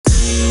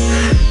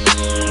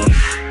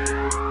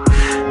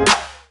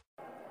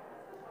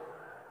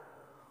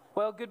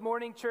Well, good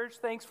morning, church.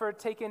 Thanks for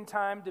taking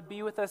time to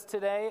be with us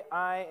today.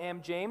 I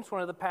am James,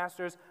 one of the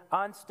pastors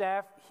on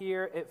staff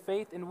here at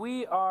Faith, and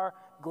we are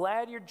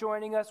glad you're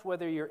joining us,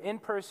 whether you're in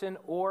person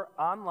or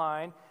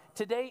online.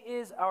 Today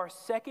is our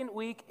second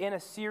week in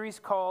a series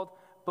called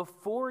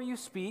Before You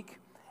Speak,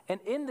 and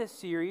in this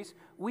series,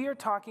 we are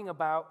talking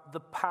about the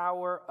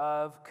power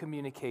of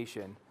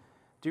communication.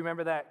 Do you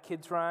remember that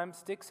kids' rhyme?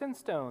 Sticks and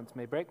stones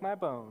may break my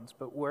bones,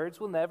 but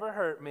words will never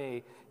hurt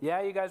me.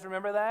 Yeah, you guys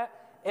remember that?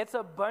 It's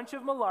a bunch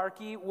of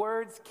malarkey.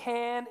 Words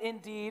can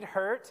indeed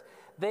hurt.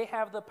 They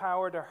have the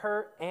power to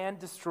hurt and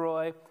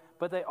destroy,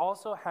 but they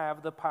also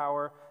have the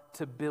power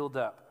to build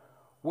up.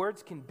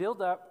 Words can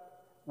build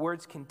up,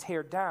 words can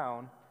tear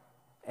down,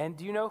 and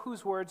do you know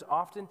whose words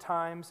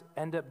oftentimes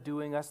end up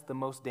doing us the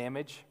most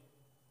damage?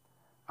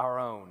 Our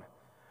own.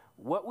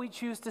 What we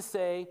choose to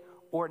say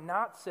or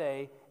not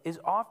say is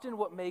often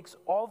what makes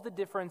all the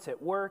difference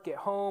at work, at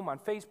home, on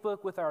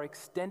Facebook, with our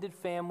extended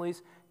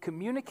families.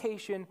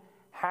 Communication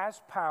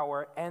has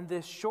power, and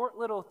this short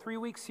little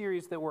 3-week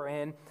series that we're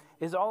in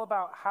is all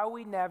about how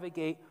we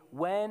navigate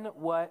when,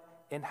 what,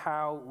 and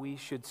how we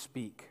should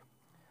speak.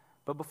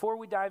 But before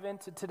we dive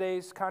into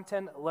today's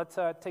content, let's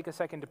take a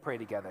second to pray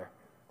together.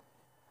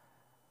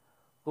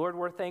 Lord,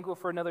 we're thankful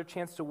for another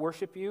chance to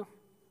worship you.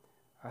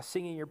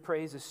 Singing your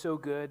praise is so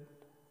good.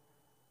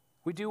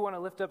 We do want to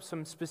lift up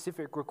some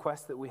specific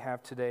requests that we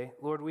have today.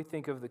 Lord, we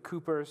think of the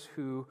Coopers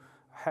who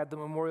had the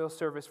memorial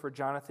service for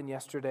Jonathan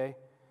yesterday.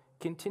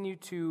 Continue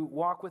to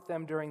walk with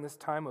them during this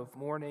time of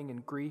mourning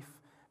and grief.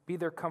 Be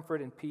their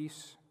comfort and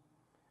peace.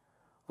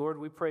 Lord,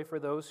 we pray for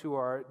those who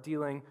are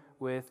dealing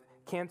with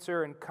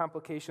cancer and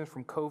complications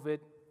from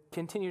COVID.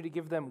 Continue to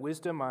give them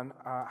wisdom on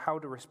how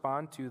to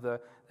respond to the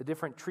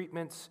different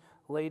treatments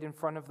laid in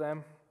front of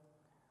them.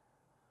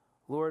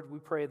 Lord, we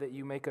pray that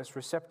you make us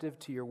receptive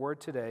to your word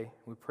today.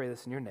 We pray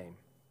this in your name.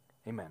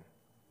 Amen.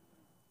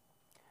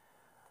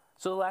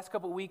 So the last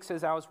couple of weeks,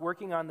 as I was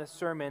working on this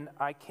sermon,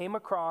 I came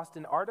across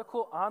an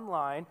article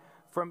online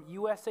from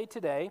USA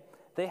Today.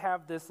 They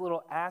have this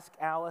little Ask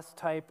Alice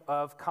type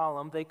of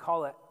column. They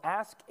call it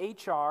Ask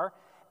HR,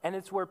 and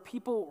it's where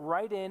people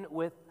write in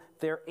with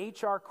their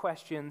HR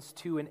questions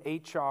to an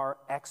HR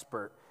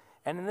expert.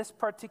 And in this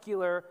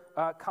particular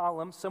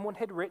column, someone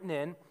had written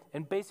in,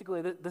 and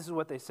basically this is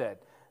what they said.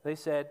 They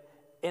said,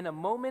 in a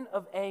moment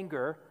of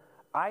anger,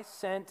 I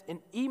sent an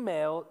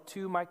email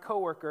to my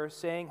coworker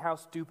saying how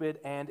stupid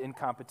and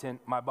incompetent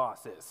my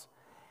boss is.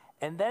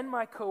 And then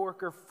my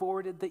coworker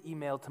forwarded the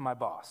email to my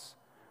boss.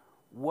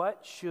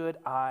 What should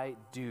I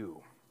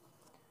do?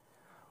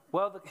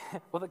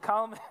 The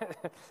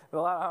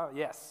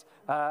columnist,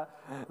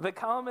 the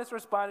columnist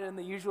responded in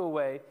the usual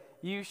way.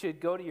 You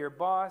should go to your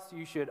boss,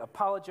 you should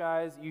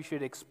apologize, you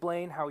should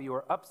explain how you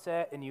were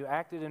upset and you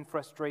acted in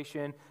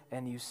frustration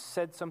and you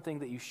said something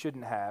that you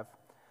shouldn't have.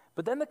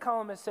 But then the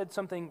columnist said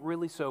something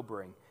really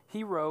sobering.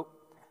 He wrote,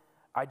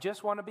 I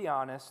just want to be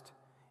honest,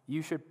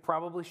 you should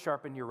probably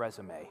sharpen your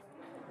resume.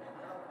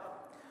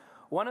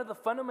 One of the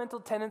fundamental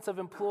tenets of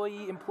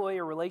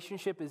employee-employer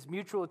relationship is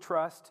mutual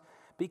trust.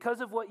 Because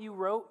of what you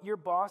wrote, your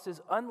boss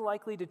is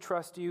unlikely to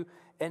trust you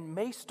and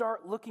may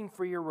start looking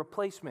for your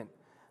replacement.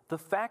 The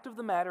fact of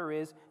the matter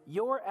is,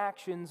 your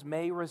actions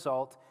may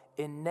result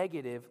in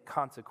negative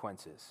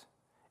consequences.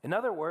 In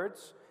other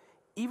words,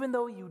 even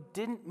though you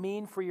didn't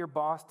mean for your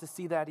boss to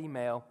see that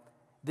email,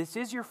 this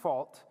is your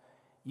fault.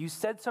 You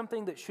said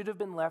something that should have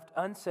been left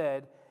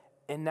unsaid,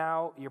 and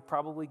now you're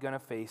probably going to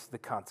face the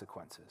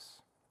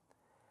consequences.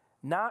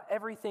 Not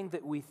everything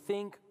that we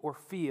think or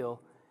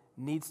feel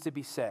needs to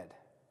be said,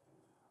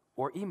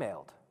 or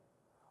emailed,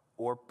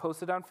 or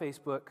posted on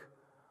Facebook,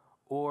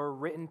 or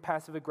written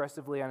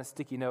passive-aggressively on a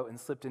sticky note and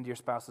slipped into your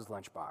spouse's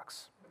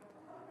lunchbox.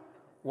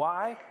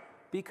 Why?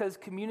 Because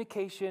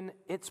communication,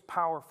 it's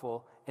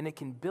powerful, and it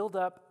can build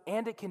up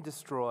and it can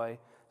destroy,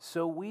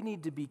 so we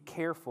need to be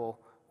careful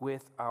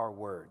with our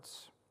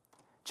words.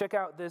 Check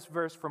out this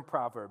verse from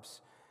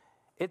Proverbs.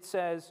 It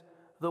says,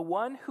 the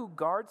one who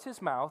guards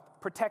his mouth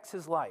protects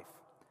his life.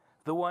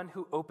 The one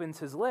who opens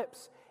his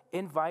lips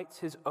invites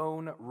his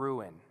own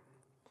ruin.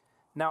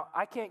 Now,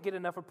 I can't get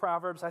enough of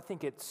Proverbs. I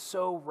think it's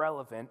so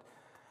relevant.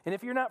 And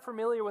if you're not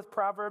familiar with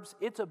Proverbs,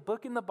 it's a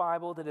book in the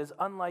Bible that is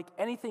unlike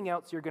anything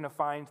else you're going to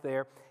find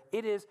there.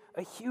 It is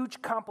a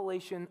huge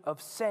compilation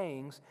of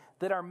sayings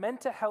that are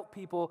meant to help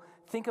people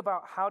think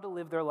about how to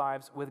live their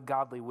lives with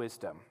godly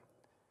wisdom.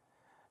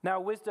 Now,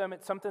 wisdom,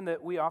 it's something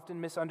that we often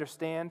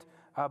misunderstand.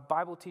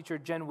 Bible teacher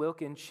Jen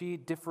Wilkins, she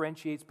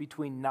differentiates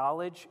between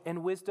knowledge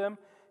and wisdom.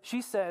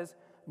 She says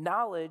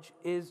knowledge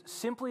is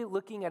simply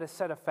looking at a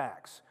set of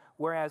facts,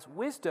 whereas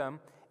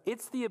wisdom,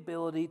 it's the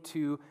ability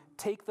to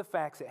take the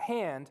facts at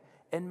hand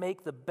and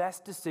make the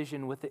best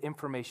decision with the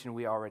information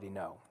we already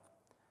know.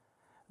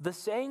 The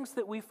sayings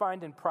that we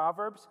find in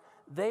Proverbs,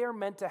 they are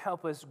meant to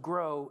help us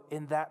grow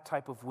in that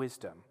type of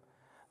wisdom.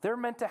 They're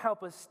meant to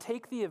help us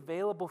take the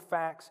available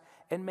facts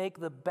and make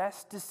the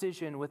best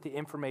decision with the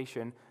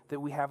information that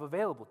we have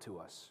available to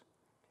us.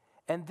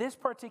 And this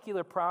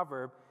particular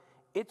proverb,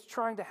 it's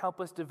trying to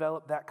help us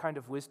develop that kind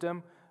of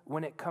wisdom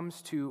when it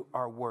comes to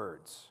our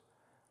words.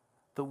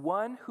 The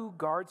one who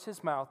guards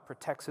his mouth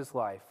protects his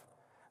life.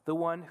 The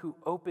one who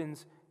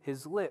opens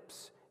his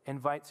lips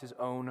invites his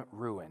own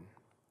ruin.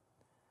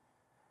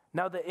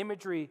 Now, the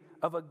imagery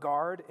of a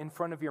guard in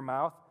front of your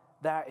mouth,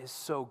 that is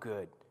so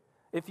good.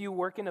 If you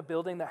work in a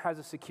building that has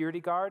a security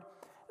guard,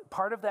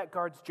 part of that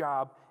guard's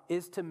job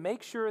is to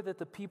make sure that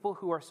the people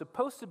who are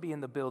supposed to be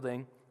in the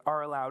building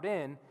are allowed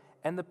in,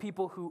 and the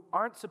people who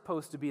aren't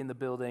supposed to be in the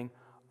building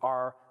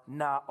are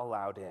not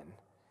allowed in.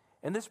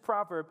 In this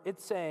proverb,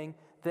 it's saying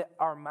that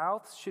our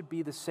mouths should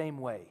be the same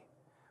way.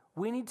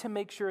 We need to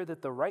make sure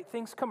that the right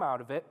things come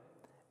out of it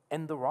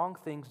and the wrong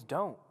things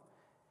don't.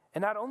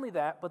 And not only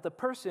that, but the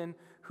person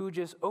who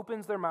just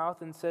opens their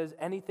mouth and says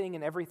anything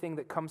and everything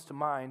that comes to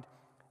mind,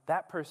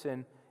 that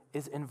person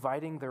is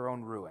inviting their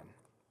own ruin.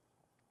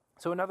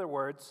 So in other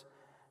words,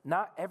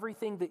 not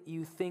everything that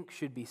you think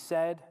should be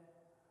said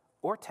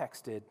or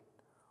texted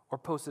or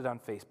posted on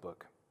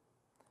Facebook.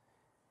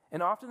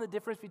 And often the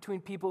difference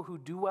between people who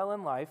do well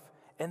in life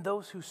and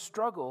those who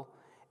struggle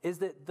is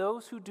that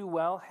those who do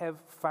well have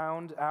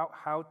found out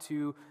how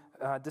to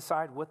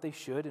decide what they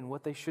should and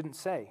what they shouldn't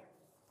say.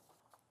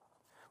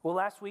 Well,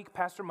 last week,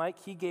 Pastor Mike,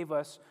 he gave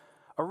us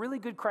a really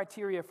good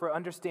criteria for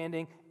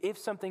understanding if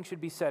something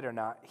should be said or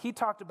not. He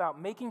talked about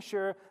making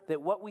sure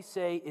that what we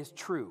say is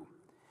true.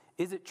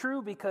 Is it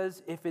true?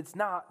 Because if it's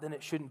not, then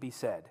it shouldn't be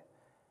said.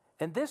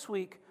 And this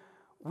week,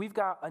 we've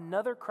got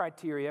another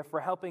criteria for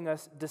helping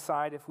us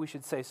decide if we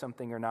should say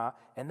something or not,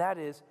 and that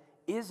is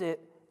it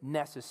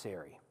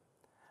necessary?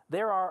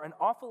 There are an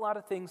awful lot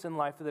of things in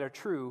life that are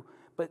true,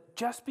 but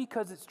just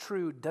because it's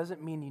true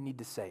doesn't mean you need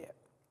to say it.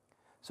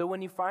 So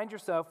when you find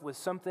yourself with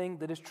something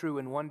that is true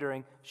and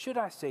wondering, should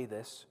I say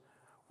this?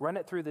 Run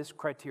it through this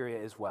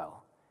criteria as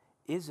well.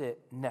 Is it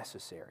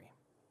necessary?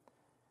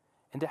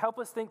 And to help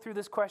us think through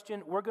this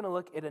question, we're going to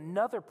look at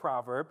another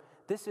proverb.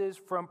 This is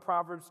from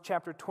Proverbs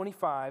chapter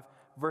 25,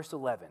 verse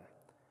 11.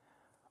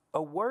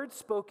 A word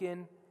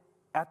spoken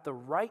at the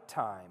right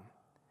time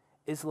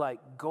is like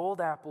gold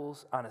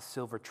apples on a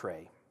silver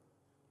tray.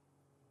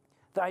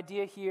 The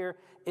idea here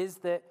is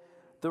that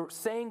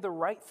saying the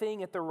right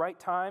thing at the right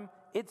time,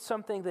 it's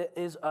something that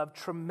is of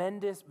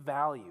tremendous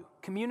value.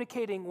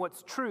 Communicating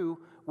what's true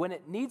when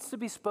it needs to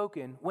be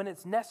spoken, when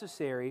it's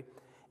necessary,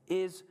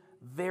 is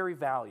very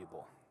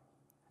valuable.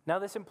 Now,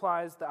 this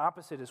implies the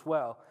opposite as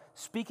well.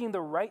 Speaking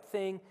the right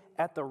thing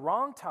at the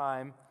wrong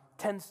time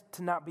tends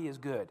to not be as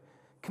good.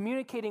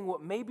 Communicating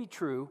what may be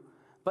true,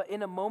 but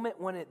in a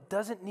moment when it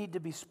doesn't need to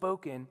be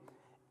spoken,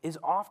 is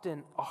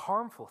often a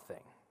harmful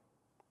thing.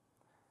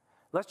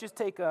 Let's just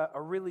take a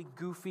really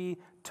goofy,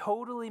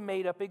 totally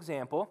made-up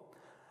example.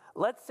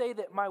 Let's say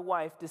that my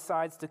wife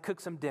decides to cook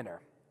some dinner,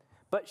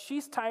 but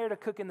she's tired of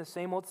cooking the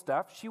same old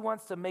stuff. She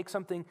wants to make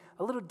something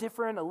a little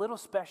different, a little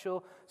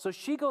special, so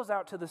she goes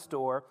out to the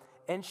store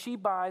and she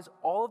buys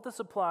all of the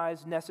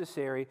supplies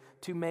necessary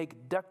to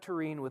make duck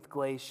terrine with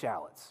glazed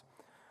shallots.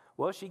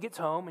 Well, she gets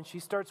home and she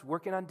starts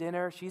working on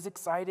dinner. She's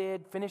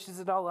excited,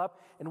 finishes it all up,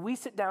 and we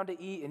sit down to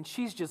eat, and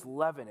she's just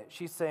loving it.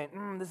 She's saying,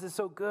 this is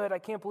so good. I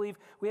can't believe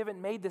we haven't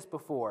made this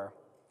before.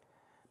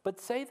 But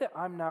say that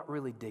I'm not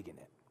really digging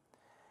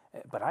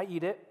it. But I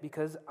eat it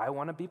because I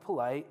want to be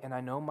polite, and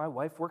I know my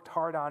wife worked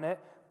hard on it,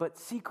 but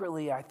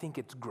secretly I think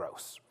it's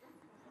gross.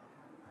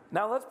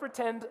 Now let's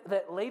pretend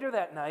that later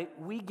that night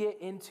we get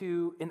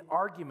into an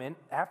argument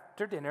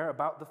after dinner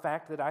about the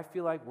fact that I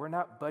feel like we're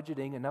not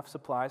budgeting enough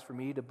supplies for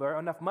me to borrow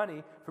enough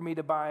money for me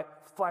to buy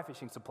fly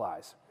fishing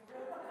supplies.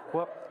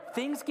 Well,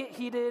 things get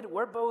heated,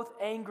 we're both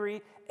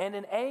angry, and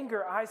in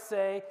anger I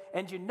say,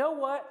 and you know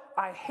what?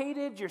 I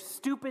hated your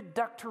stupid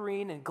duck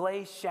terrine and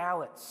glazed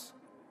shallots.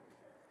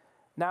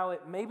 Now,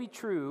 it may be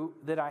true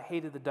that I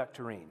hated the duck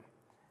terrine.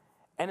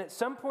 And at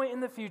some point in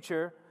the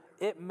future,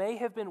 it may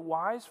have been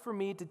wise for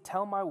me to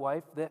tell my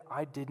wife that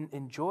I didn't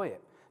enjoy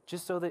it,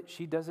 just so that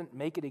she doesn't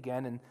make it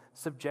again and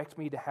subject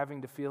me to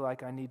having to feel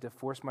like I need to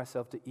force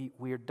myself to eat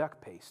weird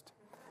duck paste.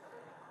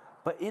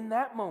 But in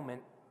that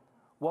moment,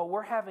 while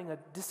we're having a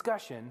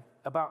discussion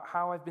about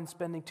how I've been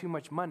spending too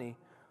much money,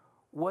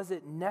 was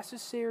it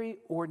necessary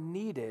or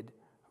needed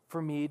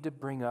for me to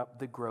bring up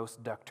the gross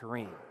duck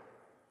terrine?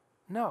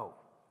 No.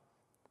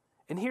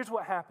 And here's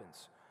what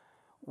happens.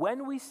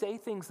 When we say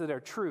things that are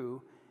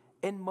true,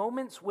 in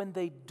moments when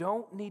they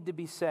don't need to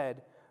be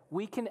said,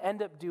 we can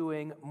end up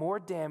doing more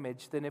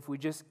damage than if we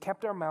just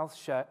kept our mouths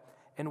shut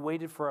and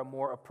waited for a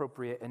more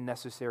appropriate and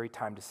necessary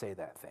time to say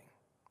that thing.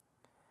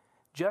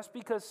 Just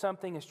because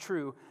something is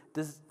true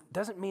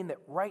doesn't mean that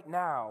right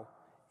now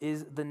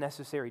is the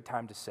necessary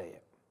time to say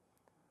it.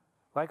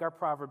 Like our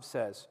proverb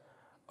says,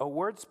 a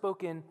word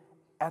spoken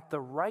at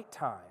the right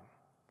time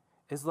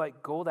is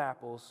like gold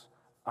apples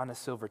on a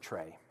silver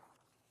tray.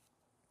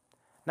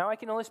 Now, I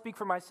can only speak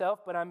for myself,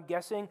 but I'm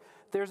guessing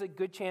there's a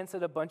good chance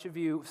that a bunch of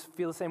you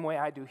feel the same way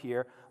I do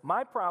here.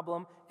 My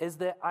problem is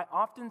that I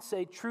often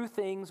say true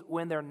things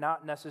when they're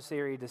not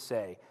necessary to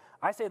say.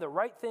 I say the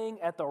right thing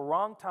at the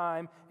wrong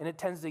time, and it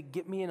tends to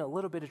get me in a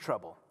little bit of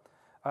trouble.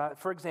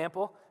 For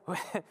example,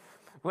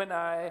 when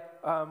I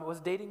was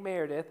dating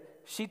Meredith,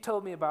 she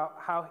told me about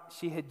how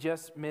she had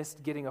just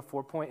missed getting a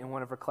 4 point in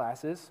one of her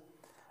classes.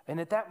 And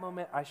at that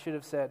moment, I should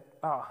have said,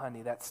 oh,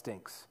 honey, that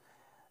stinks.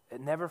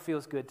 It never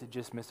feels good to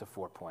just miss a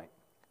 4-point.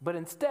 But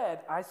instead,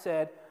 I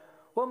said,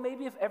 well,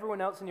 maybe if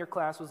everyone else in your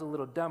class was a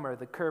little dumber,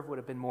 the curve would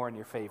have been more in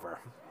your favor.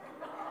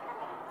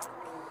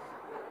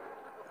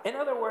 In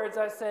other words,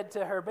 I said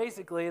to her,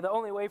 basically, the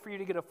only way for you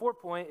to get a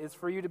 4-point is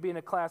for you to be in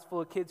a class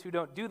full of kids who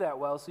don't do that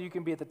well so you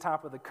can be at the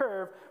top of the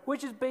curve,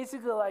 which is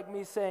basically like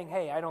me saying,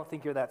 hey, I don't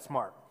think you're that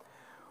smart.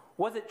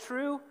 Was it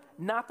true?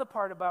 Not the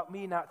part about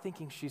me not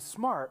thinking she's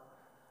smart,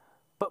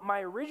 but my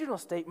original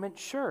statement,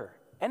 sure.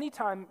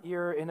 Anytime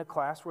you're in a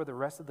class where the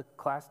rest of the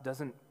class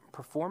doesn't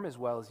perform as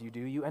well as you do,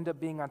 you end up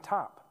being on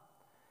top.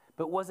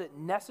 But was it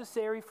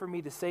necessary for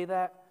me to say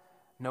that?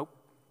 Nope,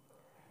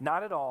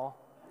 not at all.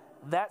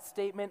 That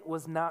statement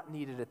was not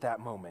needed at that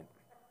moment.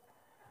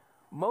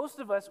 Most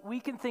of us, we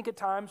can think of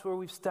times where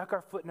we've stuck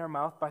our foot in our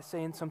mouth by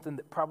saying something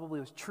that probably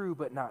was true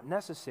but not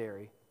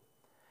necessary.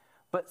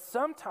 But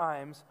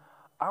sometimes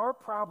our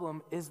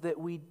problem is that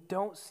we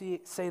don't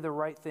say the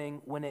right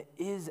thing when it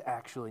is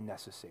actually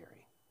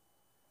necessary.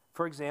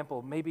 For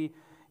example, maybe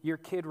your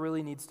kid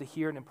really needs to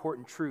hear an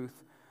important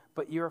truth,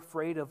 but you're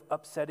afraid of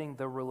upsetting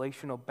the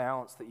relational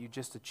balance that you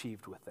just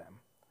achieved with them.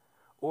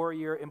 Or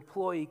your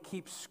employee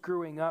keeps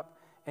screwing up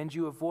and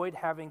you avoid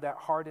having that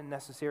hard and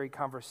necessary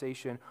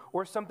conversation,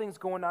 or something's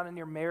going on in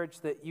your marriage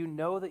that you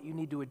know that you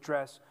need to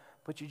address,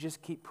 but you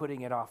just keep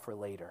putting it off for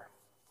later.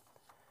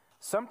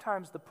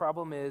 Sometimes the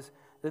problem is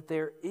that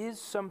there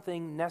is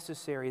something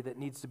necessary that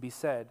needs to be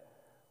said.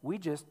 We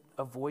just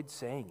avoid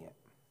saying it.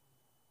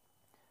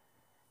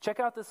 Check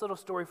out this little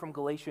story from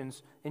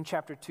Galatians in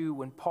chapter 2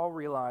 when Paul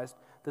realized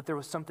that there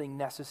was something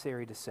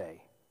necessary to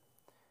say.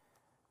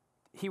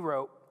 He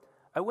wrote,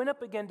 I went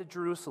up again to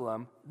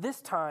Jerusalem,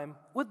 this time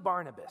with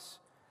Barnabas.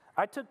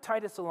 I took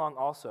Titus along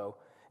also,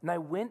 and I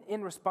went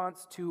in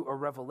response to a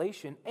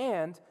revelation,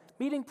 and,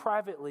 meeting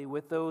privately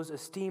with those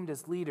esteemed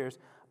as leaders,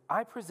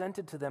 I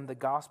presented to them the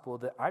gospel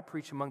that I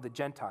preach among the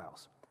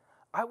Gentiles.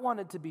 I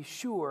wanted to be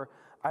sure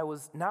I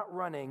was not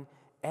running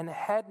and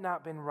had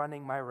not been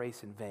running my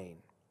race in vain.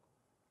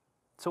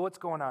 So what's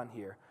going on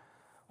here?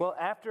 Well,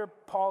 after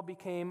Paul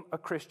became a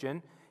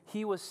Christian,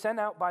 he was sent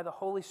out by the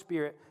Holy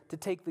Spirit to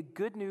take the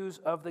good news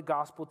of the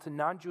gospel to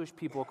non-Jewish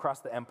people across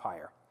the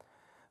empire.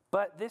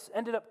 But this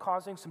ended up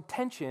causing some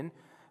tension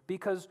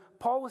because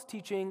Paul was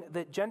teaching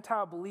that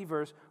Gentile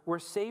believers were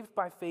saved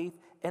by faith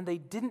and they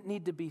didn't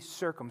need to be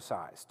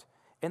circumcised.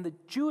 And the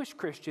Jewish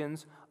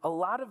Christians, a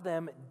lot of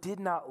them did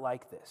not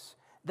like this.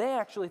 They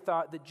actually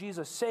thought that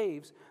Jesus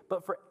saves,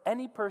 but for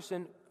any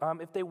person,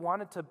 if they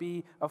wanted to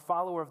be a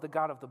follower of the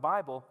God of the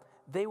Bible,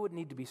 they would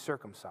need to be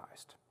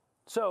circumcised.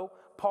 So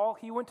Paul,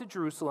 he went to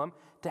Jerusalem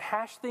to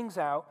hash things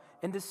out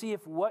and to see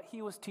if what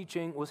he was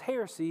teaching was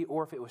heresy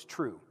or if it was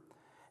true.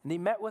 And he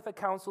met with a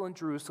council in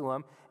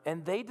Jerusalem,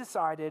 and they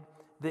decided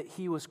that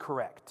he was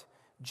correct.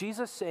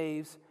 Jesus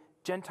saves,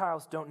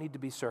 Gentiles don't need to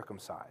be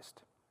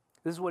circumcised.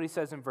 This is what he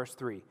says in verse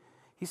 3.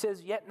 He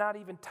says, yet not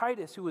even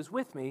Titus, who was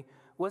with me,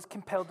 was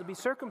compelled to be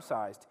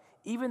circumcised,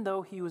 even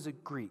though he was a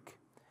Greek.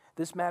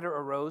 This matter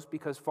arose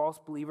because false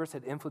believers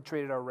had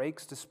infiltrated our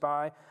ranks to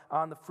spy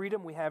on the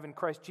freedom we have in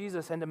Christ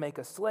Jesus and to make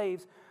us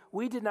slaves.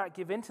 We did not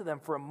give in to them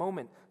for a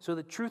moment, so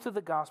the truth of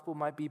the gospel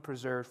might be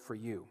preserved for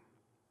you.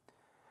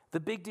 The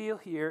big deal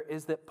here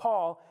is that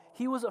Paul,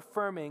 he was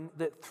affirming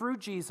that through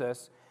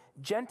Jesus,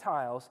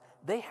 Gentiles,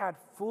 they had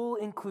full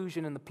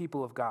inclusion in the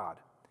people of God.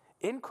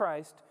 In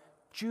Christ,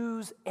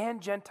 Jews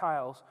and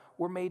Gentiles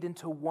were made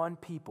into one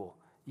people,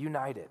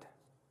 united.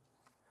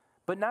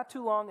 But not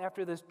too long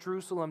after this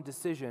Jerusalem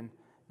decision,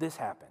 this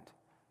happened.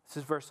 This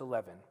is verse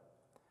 11.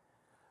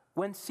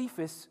 When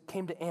Cephas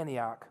came to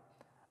Antioch,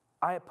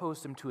 I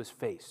opposed him to his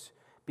face,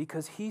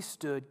 because he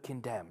stood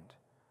condemned.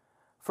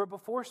 For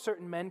before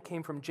certain men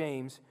came from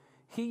James,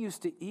 he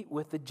used to eat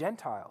with the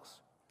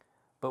Gentiles.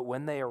 But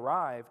when they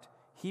arrived,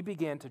 he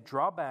began to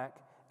draw back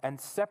and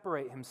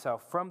separate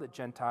himself from the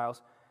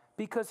Gentiles,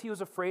 because he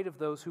was afraid of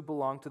those who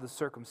belonged to the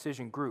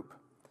circumcision group.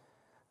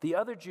 The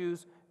other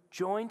Jews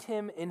joined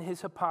him in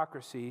his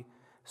hypocrisy,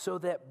 so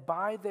that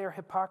by their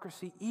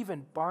hypocrisy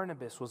even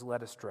Barnabas was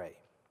led astray.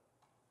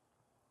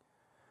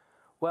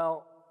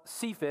 Well,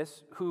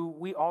 Cephas, who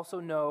we also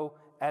know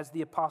as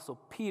the Apostle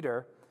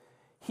Peter,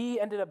 he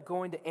ended up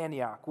going to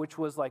Antioch, which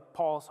was like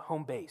Paul's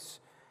home base.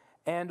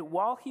 And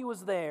while he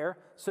was there,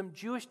 some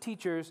Jewish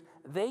teachers,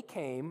 they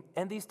came,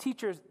 and these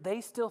teachers,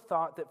 they still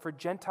thought that for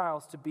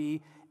Gentiles to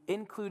be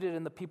included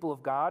in the people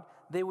of God,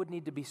 they would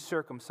need to be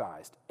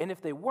circumcised. And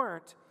if they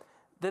weren't,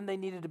 then they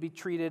needed to be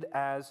treated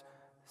as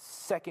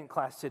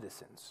second-class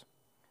citizens.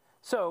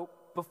 So,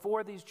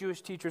 before these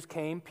Jewish teachers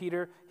came,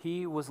 Peter,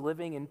 he was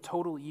living in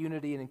total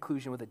unity and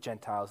inclusion with the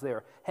Gentiles. They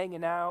were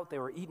hanging out, they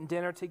were eating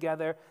dinner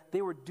together,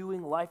 they were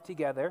doing life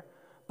together.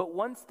 But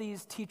once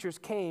these teachers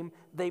came,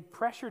 they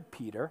pressured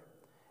Peter,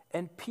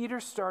 and Peter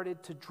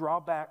started to draw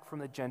back from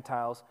the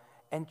Gentiles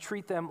and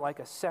treat them like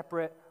a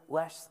separate,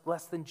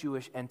 less than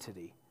Jewish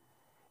entity.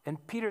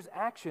 And Peter's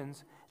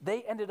actions,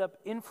 they ended up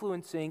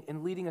influencing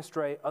and leading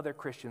astray other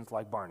Christians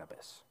like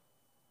Barnabas.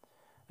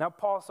 Now,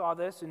 Paul saw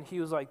this, and he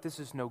was like, this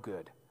is no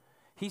good.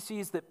 He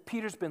sees that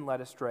Peter's been led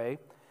astray.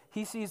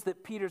 He sees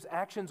that Peter's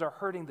actions are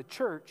hurting the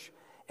church,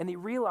 and he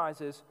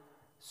realizes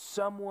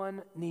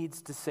someone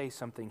needs to say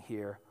something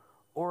here,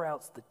 or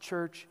else the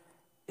church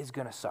is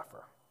going to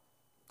suffer.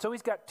 So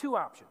he's got two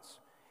options.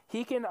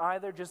 He can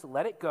either just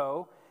let it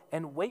go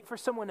and wait for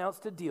someone else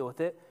to deal with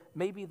it.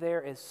 Maybe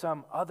there is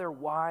some other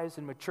wise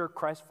and mature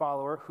Christ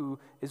follower who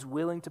is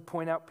willing to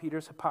point out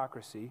Peter's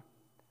hypocrisy.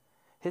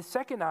 His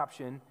second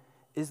option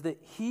is that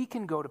he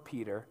can go to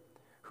Peter,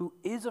 who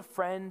is a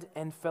friend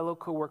and fellow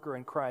co-worker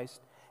in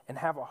Christ, and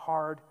have a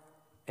hard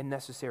and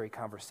necessary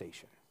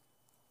conversation.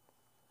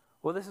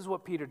 Well, this is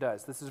what Peter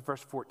does. This is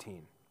verse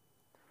 14.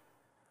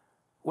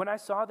 When I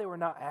saw they were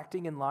not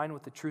acting in line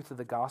with the truth of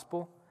the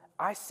gospel,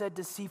 I said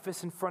to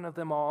Cephas in front of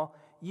them all,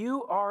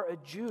 "You are a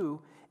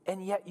Jew,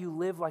 and yet you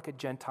live like a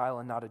Gentile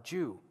and not a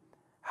Jew.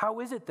 How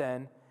is it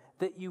then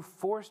that you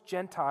force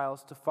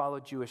Gentiles to follow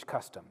Jewish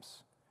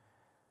customs?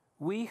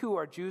 We who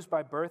are Jews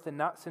by birth and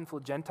not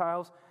sinful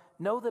Gentiles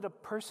know that a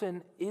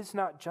person is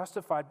not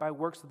justified by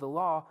works of the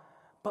law,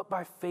 but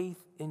by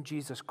faith in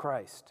Jesus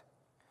Christ.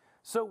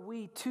 So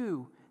we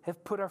too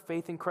have put our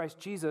faith in Christ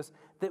Jesus,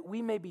 that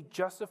we may be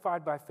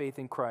justified by faith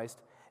in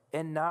Christ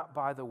and not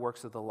by the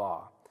works of the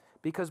law.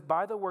 Because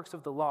by the works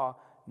of the law,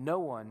 no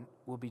one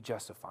will be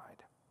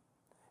justified."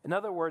 In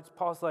other words,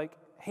 Paul's like,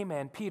 hey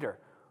man, Peter,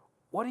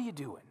 what are you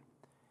doing?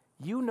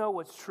 You know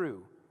what's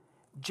true.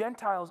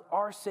 Gentiles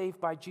are saved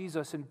by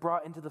Jesus and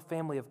brought into the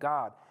family of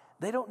God.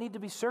 They don't need to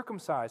be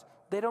circumcised.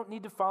 They don't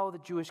need to follow the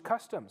Jewish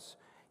customs.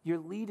 You're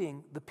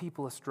leading the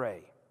people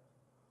astray.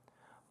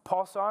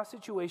 Paul saw a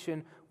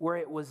situation where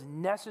it was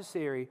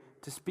necessary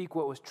to speak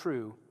what was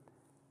true,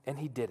 and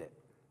he did it.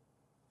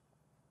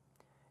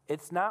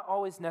 It's not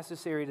always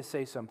necessary to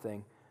say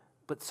something,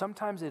 but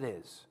sometimes it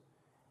is.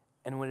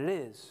 And when it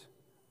is,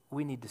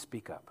 we need to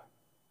speak up.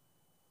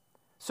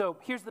 So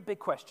here's the big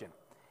question.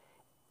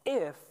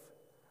 If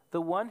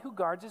the one who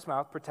guards his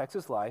mouth protects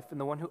his life, and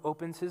the one who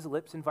opens his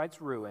lips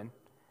invites ruin,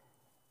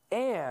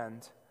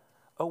 and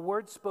a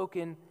word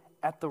spoken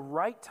at the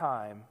right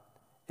time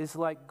is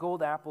like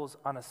gold apples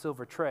on a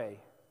silver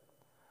tray,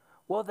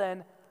 well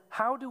then,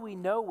 how do we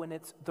know when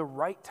it's the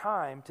right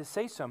time to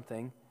say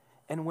something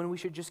and when we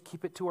should just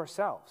keep it to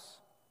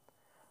ourselves?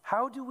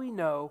 How do we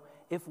know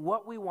if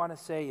what we want to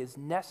say is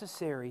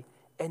necessary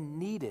and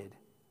needed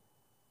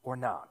or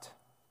not?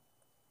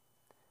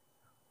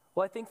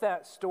 Well, I think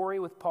that story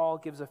with Paul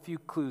gives a few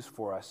clues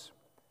for us.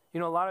 You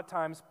know, a lot of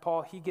times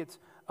Paul, he gets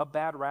a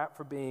bad rap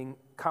for being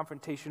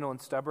confrontational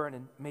and stubborn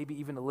and maybe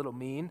even a little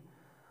mean.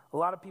 A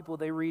lot of people,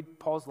 they read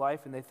Paul's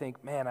life and they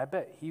think, man, I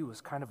bet he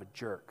was kind of a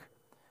jerk.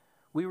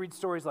 We read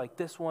stories like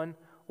this one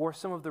or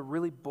some of the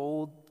really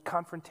bold,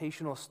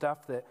 confrontational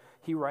stuff that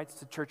he writes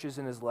to churches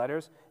in his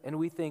letters, and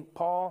we think,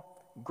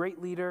 Paul,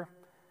 great leader,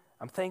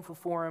 I'm thankful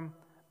for him,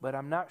 but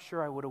I'm not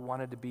sure I would have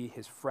wanted to be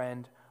his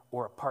friend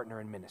or a partner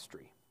in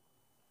ministry.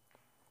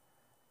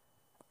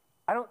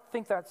 I don't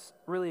think that's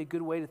really a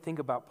good way to think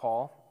about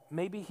Paul.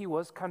 Maybe he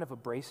was kind of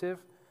abrasive,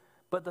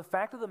 but the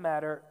fact of the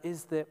matter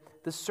is that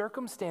the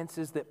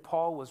circumstances that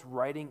Paul was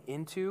writing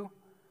into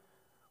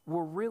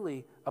were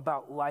really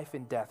about life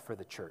and death for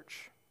the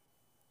church.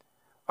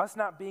 Us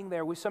not being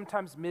there, we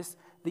sometimes miss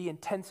the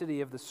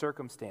intensity of the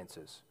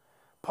circumstances.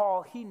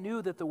 Paul, he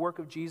knew that the work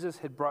of Jesus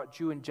had brought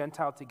Jew and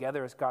Gentile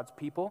together as God's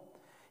people.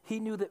 He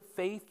knew that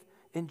faith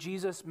in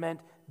Jesus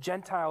meant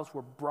Gentiles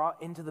were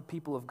brought into the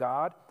people of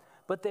God,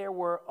 but there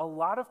were a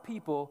lot of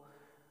people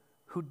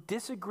who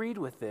disagreed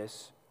with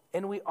this,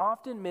 and we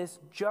often miss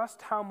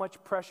just how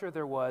much pressure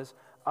there was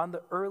on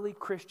the early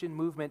Christian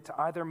movement to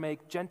either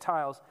make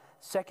Gentiles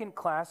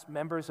second-class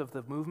members of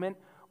the movement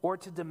or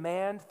to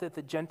demand that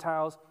the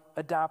Gentiles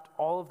adopt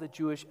all of the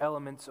Jewish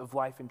elements of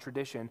life and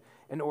tradition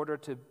in order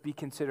to be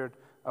considered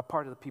a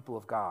part of the people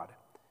of God.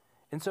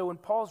 And so when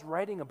Paul's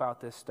writing about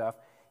this stuff,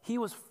 he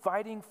was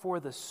fighting for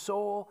the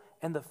soul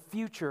and the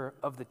future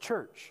of the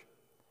church.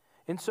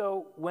 And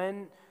so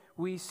when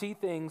we see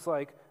things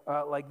like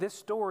this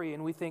story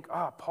and we think,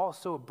 Paul's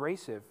so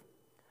abrasive,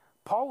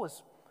 Paul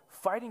was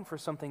fighting for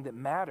something that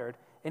mattered,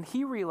 and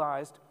he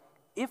realized,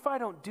 if I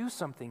don't do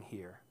something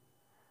here,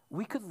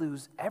 we could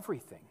lose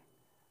everything.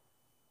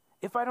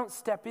 If I don't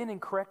step in and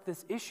correct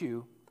this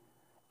issue,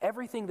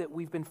 everything that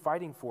we've been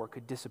fighting for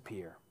could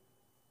disappear.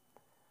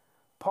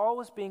 Paul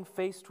was being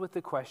faced with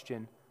the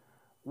question,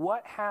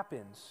 what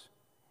happens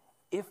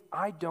if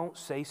I don't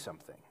say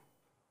something?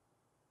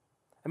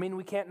 I mean,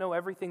 we can't know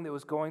everything that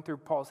was going through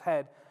Paul's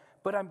head,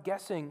 but I'm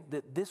guessing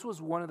that this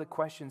was one of the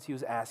questions he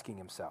was asking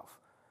himself.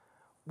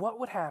 What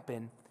would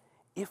happen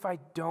if I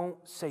don't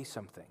say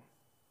something?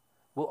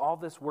 Will all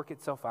this work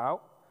itself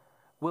out?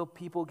 Will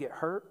people get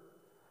hurt?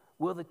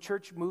 Will the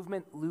church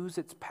movement lose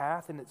its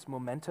path and its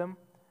momentum?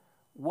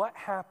 What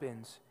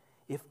happens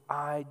if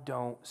I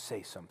don't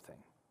say something?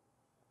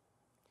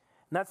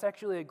 And that's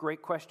actually a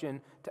great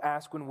question to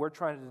ask when we're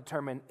trying to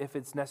determine if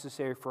it's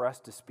necessary for us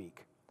to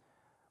speak.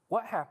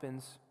 What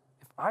happens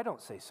if I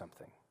don't say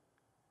something?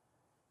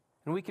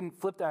 And we can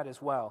flip that as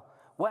well.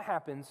 What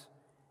happens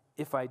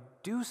if I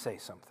do say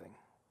something?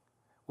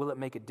 Will it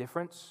make a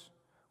difference?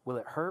 Will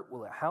it hurt?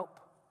 Will it help?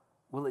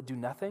 Will it do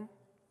nothing?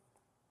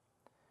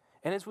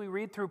 And as we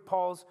read through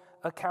Paul's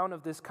account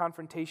of this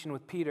confrontation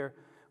with Peter,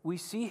 we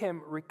see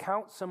him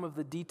recount some of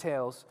the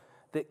details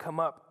that come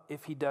up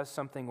if he does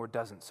something or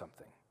doesn't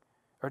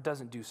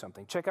do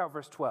something. Check out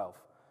verse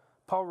 12.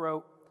 Paul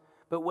wrote,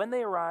 "But when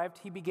they arrived,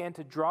 he began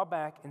to draw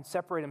back and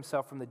separate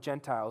himself from the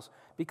Gentiles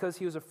because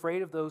he was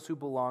afraid of those who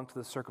belonged to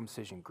the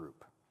circumcision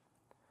group."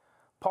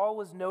 Paul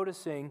was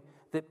noticing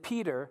that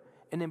Peter,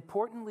 an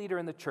important leader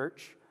in the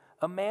church,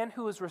 a man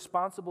who was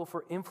responsible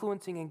for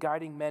influencing and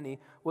guiding many,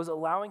 was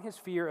allowing his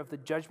fear of the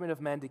judgment of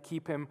men to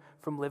keep him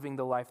from living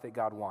the life that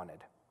God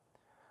wanted.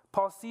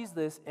 Paul sees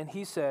this and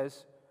he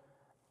says,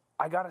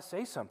 I got to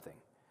say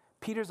something.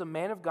 Peter's a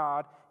man of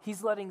God.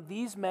 He's letting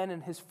these men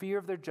and his fear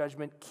of their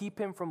judgment keep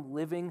him from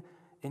living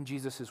in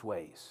Jesus'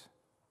 ways.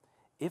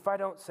 If I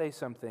don't say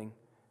something,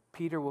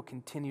 Peter will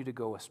continue to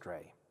go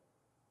astray.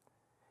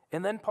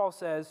 And then Paul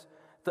says,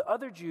 the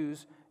other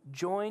Jews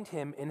joined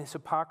him in his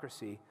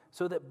hypocrisy,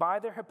 so that by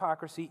their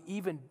hypocrisy,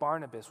 even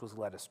Barnabas was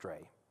led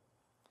astray.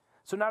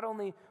 So not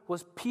only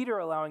was Peter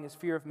allowing his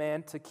fear of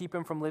man to keep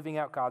him from living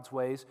out God's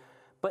ways,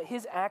 but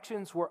his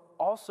actions were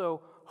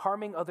also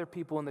harming other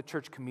people in the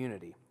church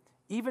community.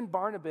 Even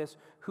Barnabas,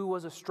 who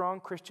was a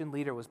strong Christian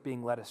leader, was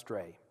being led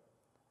astray.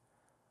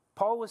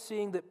 Paul was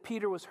seeing that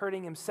Peter was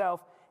hurting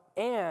himself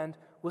and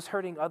was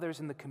hurting others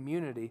in the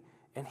community,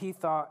 and he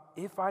thought,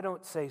 if I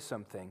don't say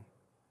something,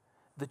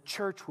 the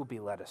church will be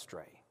led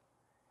astray.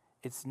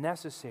 It's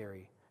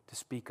necessary to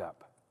speak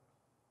up.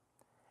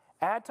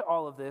 Add to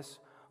all of this,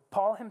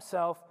 Paul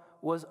himself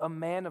was a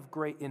man of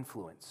great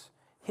influence.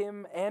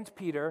 Him and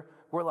Peter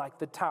were like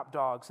the top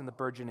dogs in the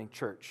burgeoning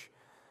church.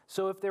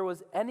 So if there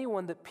was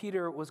anyone that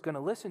Peter was going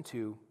to listen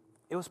to,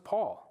 it was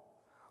Paul.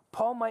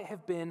 Paul might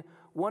have been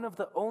one of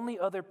the only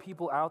other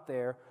people out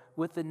there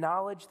with the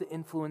knowledge, the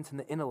influence, and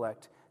the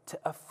intellect to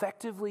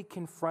effectively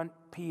confront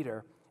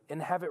Peter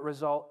and have it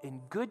result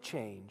in good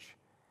change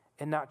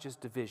and not just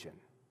division.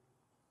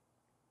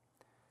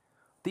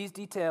 These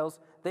details,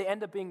 they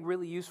end up being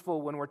really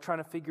useful when we're trying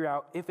to figure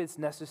out if it's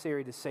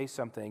necessary to say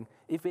something,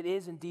 if it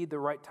is indeed the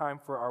right time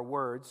for our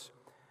words.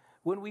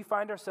 When we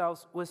find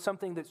ourselves with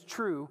something that's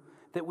true,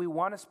 that we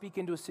want to speak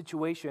into a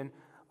situation,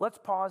 let's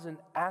pause and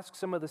ask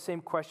some of the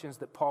same questions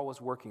that Paul was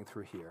working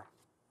through here.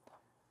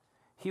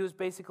 He was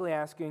basically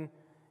asking,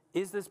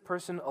 is this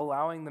person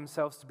allowing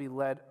themselves to be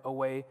led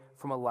away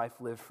from a life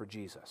lived for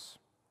Jesus?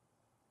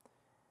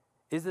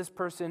 Is this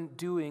person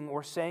doing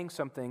or saying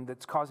something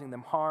that's causing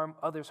them harm,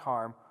 others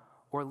harm,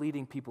 or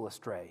leading people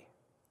astray?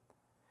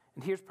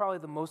 And here's probably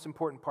the most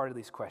important part of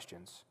these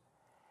questions.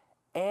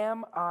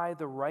 Am I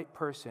the right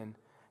person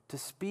to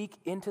speak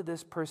into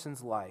this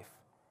person's life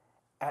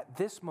at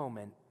this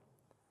moment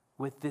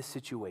with this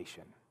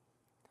situation?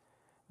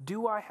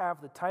 Do I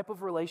have the type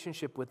of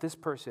relationship with this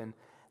person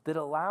that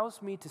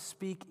allows me to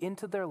speak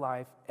into their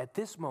life at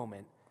this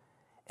moment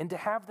and to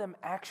have them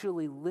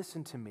actually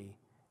listen to me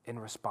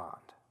and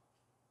respond?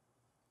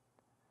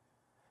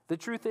 The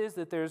truth is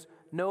that there's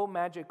no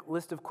magic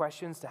list of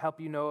questions to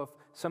help you know if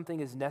something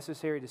is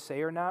necessary to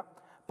say or not,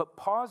 but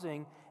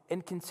pausing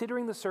and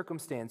considering the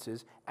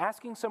circumstances,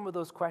 asking some of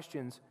those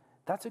questions,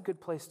 that's a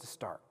good place to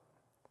start.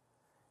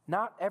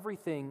 Not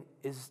everything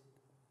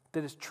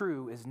that is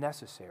true is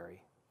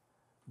necessary,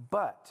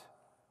 but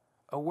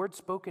a word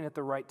spoken at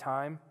the right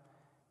time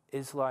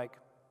is like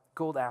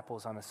gold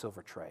apples on a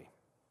silver tray.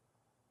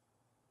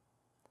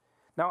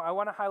 Now, I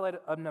want to highlight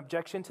an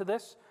objection to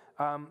this.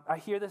 I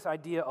hear this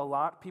idea a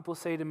lot. People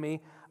say to me,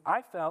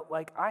 I felt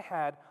like I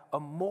had a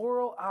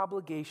moral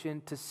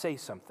obligation to say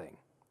something.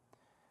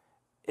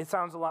 It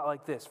sounds a lot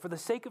like this. For the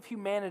sake of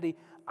humanity,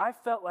 I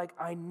felt like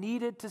I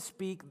needed to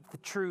speak the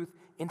truth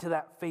into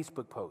that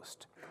Facebook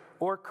post,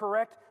 or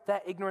correct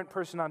that ignorant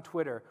person on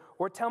Twitter,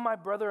 or tell my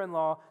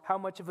brother-in-law how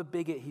much of a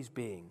bigot he's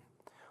being.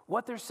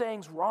 What they're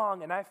saying's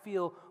wrong, and I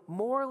feel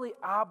morally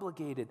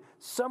obligated.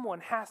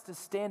 Someone has to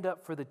stand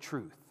up for the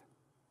truth.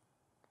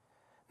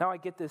 Now, I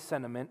get this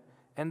sentiment,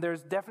 and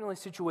there's definitely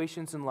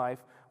situations in life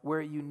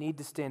where you need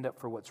to stand up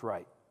for what's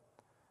right.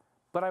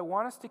 But I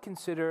want us to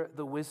consider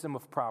the wisdom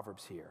of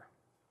Proverbs here.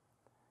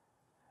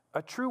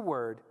 A true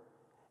word,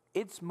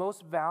 it's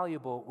most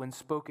valuable when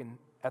spoken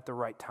at the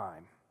right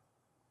time.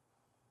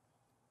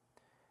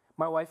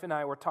 My wife and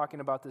I were talking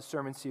about this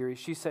sermon series.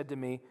 She said to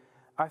me,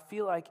 I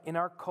feel like in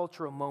our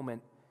cultural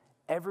moment,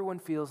 everyone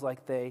feels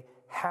like they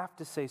have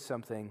to say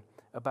something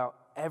about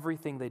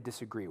everything they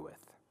disagree with.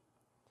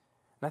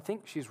 And I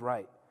think she's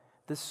right.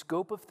 The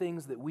scope of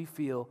things that we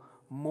feel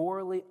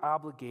morally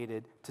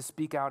obligated to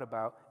speak out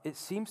about, it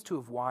seems to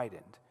have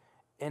widened.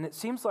 And it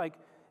seems like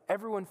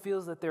everyone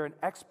feels that they're an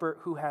expert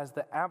who has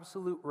the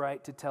absolute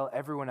right to tell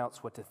everyone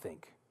else what to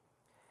think.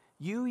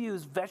 You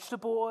use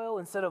vegetable oil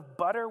instead of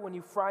butter when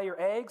you fry your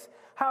eggs?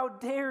 How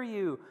dare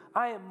you?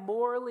 I am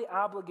morally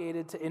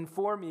obligated to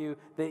inform you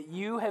that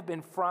you have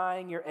been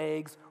frying your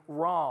eggs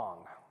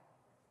wrong.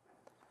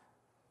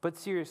 But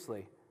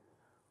seriously,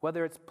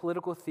 whether it's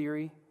political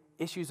theory,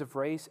 issues of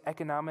race,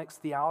 economics,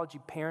 theology,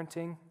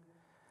 parenting,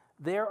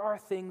 there are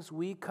things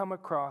we come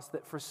across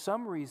that for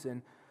some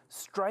reason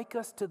strike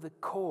us to the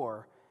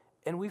core,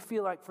 and we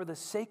feel like for the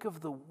sake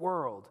of the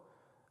world,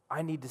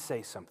 I need to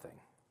say something.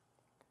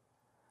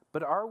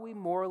 But are we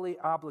morally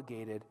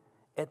obligated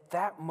at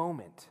that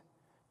moment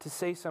to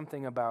say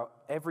something about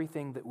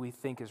everything that we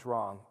think is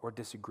wrong or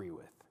disagree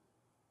with?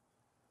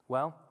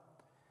 Well,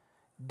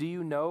 do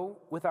you know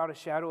without a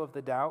shadow of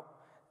the doubt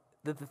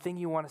that the thing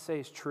you want to say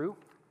is true?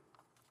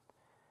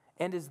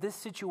 And is this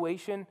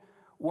situation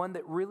one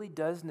that really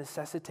does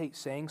necessitate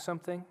saying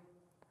something?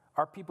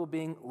 Are people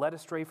being led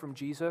astray from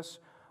Jesus?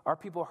 Are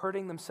people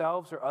hurting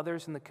themselves or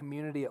others in the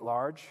community at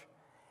large?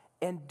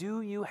 And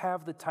do you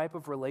have the type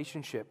of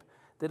relationship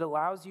that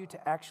allows you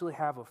to actually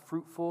have a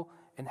fruitful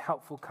and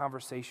helpful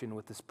conversation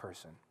with this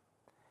person?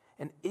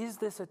 And is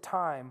this a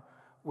time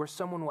where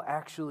someone will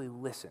actually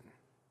listen?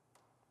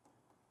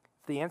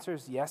 If the answer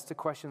is yes to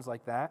questions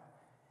like that,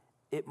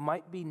 it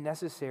might be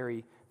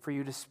necessary for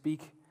you to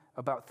speak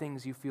about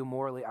things you feel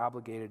morally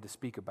obligated to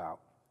speak about.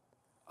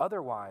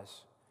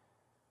 Otherwise,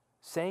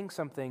 saying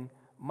something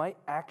might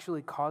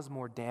actually cause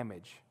more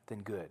damage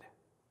than good.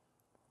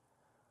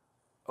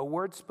 A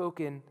word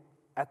spoken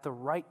at the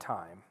right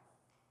time,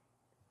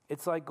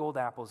 it's like gold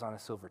apples on a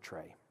silver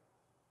tray.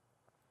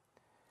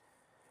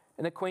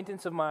 An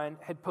acquaintance of mine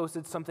had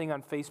posted something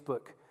on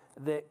Facebook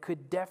that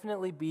could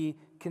definitely be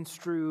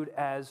construed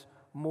as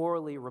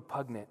morally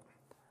repugnant.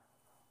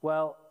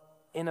 Well,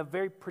 in a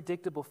very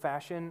predictable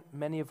fashion,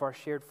 many of our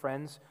shared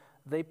friends,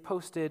 they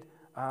posted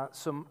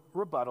some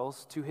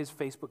rebuttals to his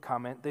Facebook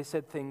comment. They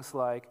said things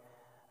like,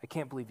 "I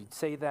can't believe you'd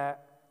say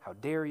that. How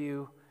dare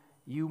you?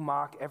 You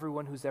mock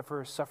everyone who's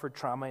ever suffered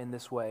trauma in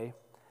this way."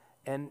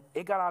 And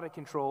it got out of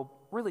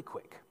control really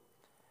quick.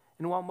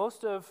 And while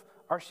most of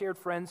our shared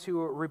friends who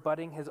were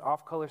rebutting his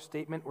off-color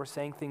statement were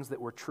saying things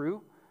that were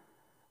true,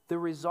 the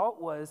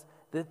result was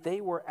that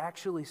they were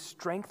actually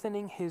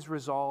strengthening his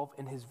resolve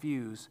and his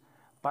views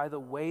by the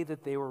way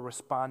that they were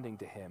responding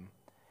to him.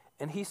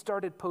 And he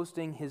started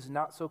posting his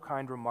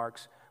not-so-kind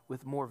remarks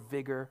with more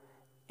vigor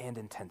and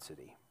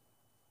intensity.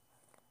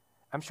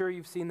 I'm sure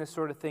you've seen this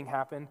sort of thing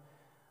happen.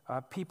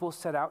 People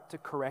set out to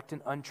correct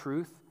an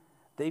untruth.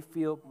 They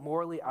feel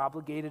morally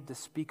obligated to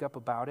speak up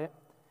about it.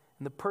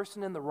 And the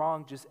person in the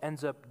wrong just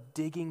ends up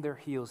digging their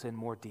heels in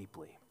more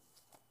deeply.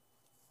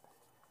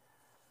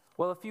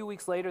 Well, a few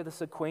weeks later,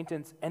 this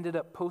acquaintance ended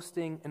up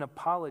posting an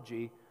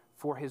apology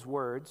for his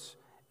words.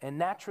 And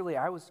naturally,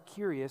 I was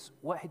curious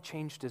what had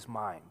changed his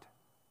mind.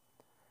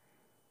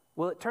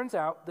 Well, it turns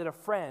out that a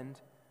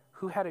friend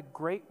who had a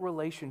great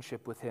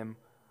relationship with him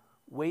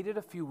waited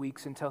a few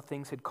weeks until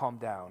things had calmed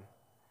down,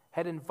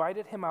 had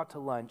invited him out to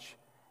lunch,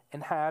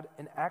 and had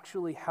an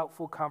actually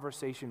helpful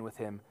conversation with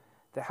him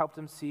that helped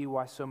him see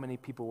why so many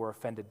people were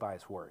offended by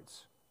his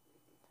words.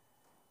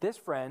 This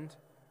friend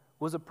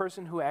was a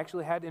person who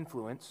actually had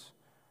influence,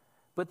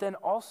 but then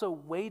also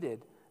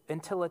waited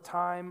until a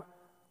time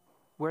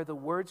where the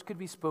words could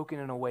be spoken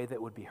in a way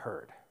that would be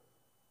heard.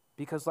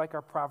 Because like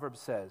our proverb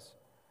says,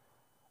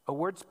 a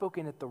word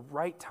spoken at the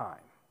right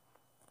time,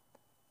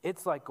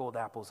 it's like gold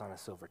apples on a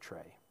silver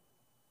tray.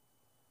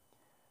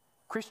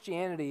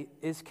 Christianity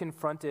is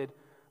confronted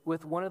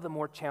with one of the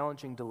more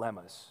challenging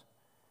dilemmas.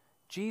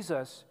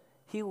 Jesus,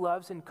 he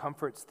loves and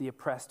comforts the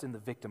oppressed and the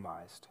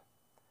victimized.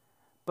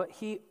 But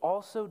he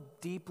also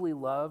deeply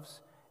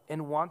loves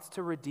and wants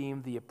to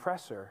redeem the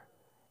oppressor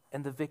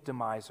and the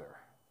victimizer.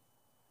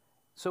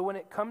 So when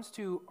it comes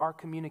to our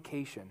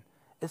communication,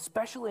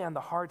 especially on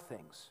the hard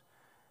things,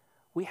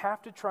 we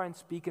have to try and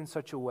speak in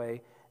such a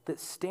way that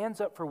stands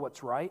up for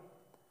what's right,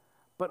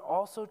 but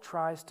also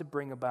tries to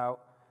bring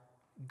about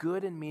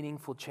good and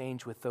meaningful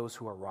change with those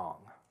who are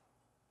wrong.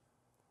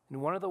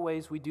 And one of the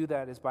ways we do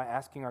that is by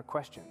asking our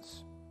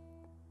questions.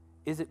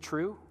 Is it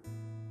true?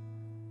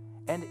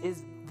 And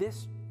is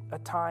this a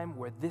time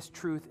where this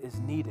truth is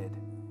needed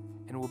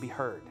and will be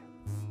heard?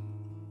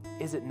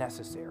 Is it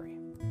necessary?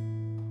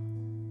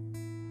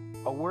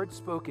 A word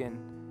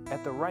spoken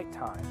at the right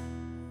time,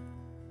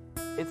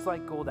 it's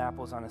like gold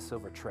apples on a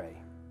silver tray.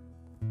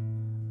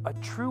 A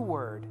true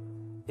word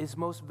is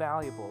most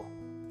valuable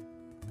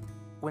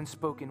when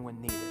spoken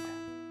when needed.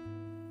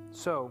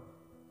 So,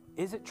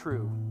 is it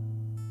true?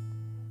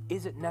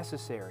 Is it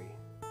necessary?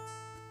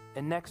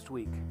 And next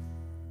week,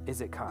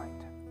 is it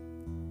kind?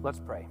 Let's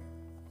pray.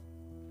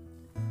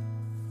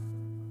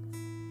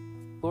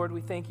 Lord,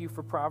 we thank you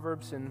for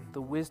Proverbs and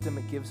the wisdom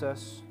it gives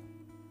us.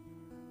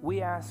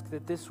 We ask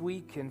that this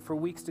week and for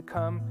weeks to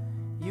come,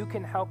 you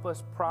can help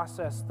us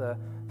process the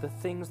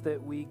things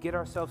that we get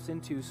ourselves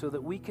into so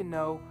that we can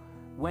know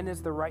when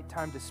is the right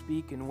time to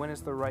speak and when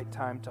is the right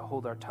time to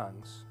hold our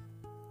tongues.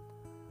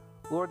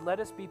 Lord, let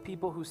us be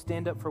people who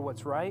stand up for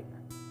what's right,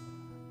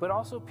 but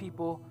also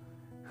people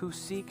who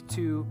seek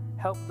to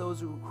help those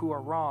who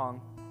are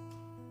wrong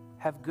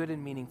have good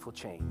and meaningful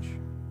change.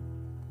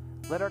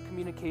 Let our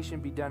communication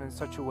be done in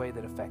such a way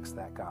that affects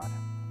that, God.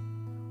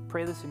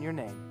 Pray this in your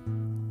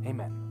name.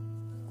 Amen.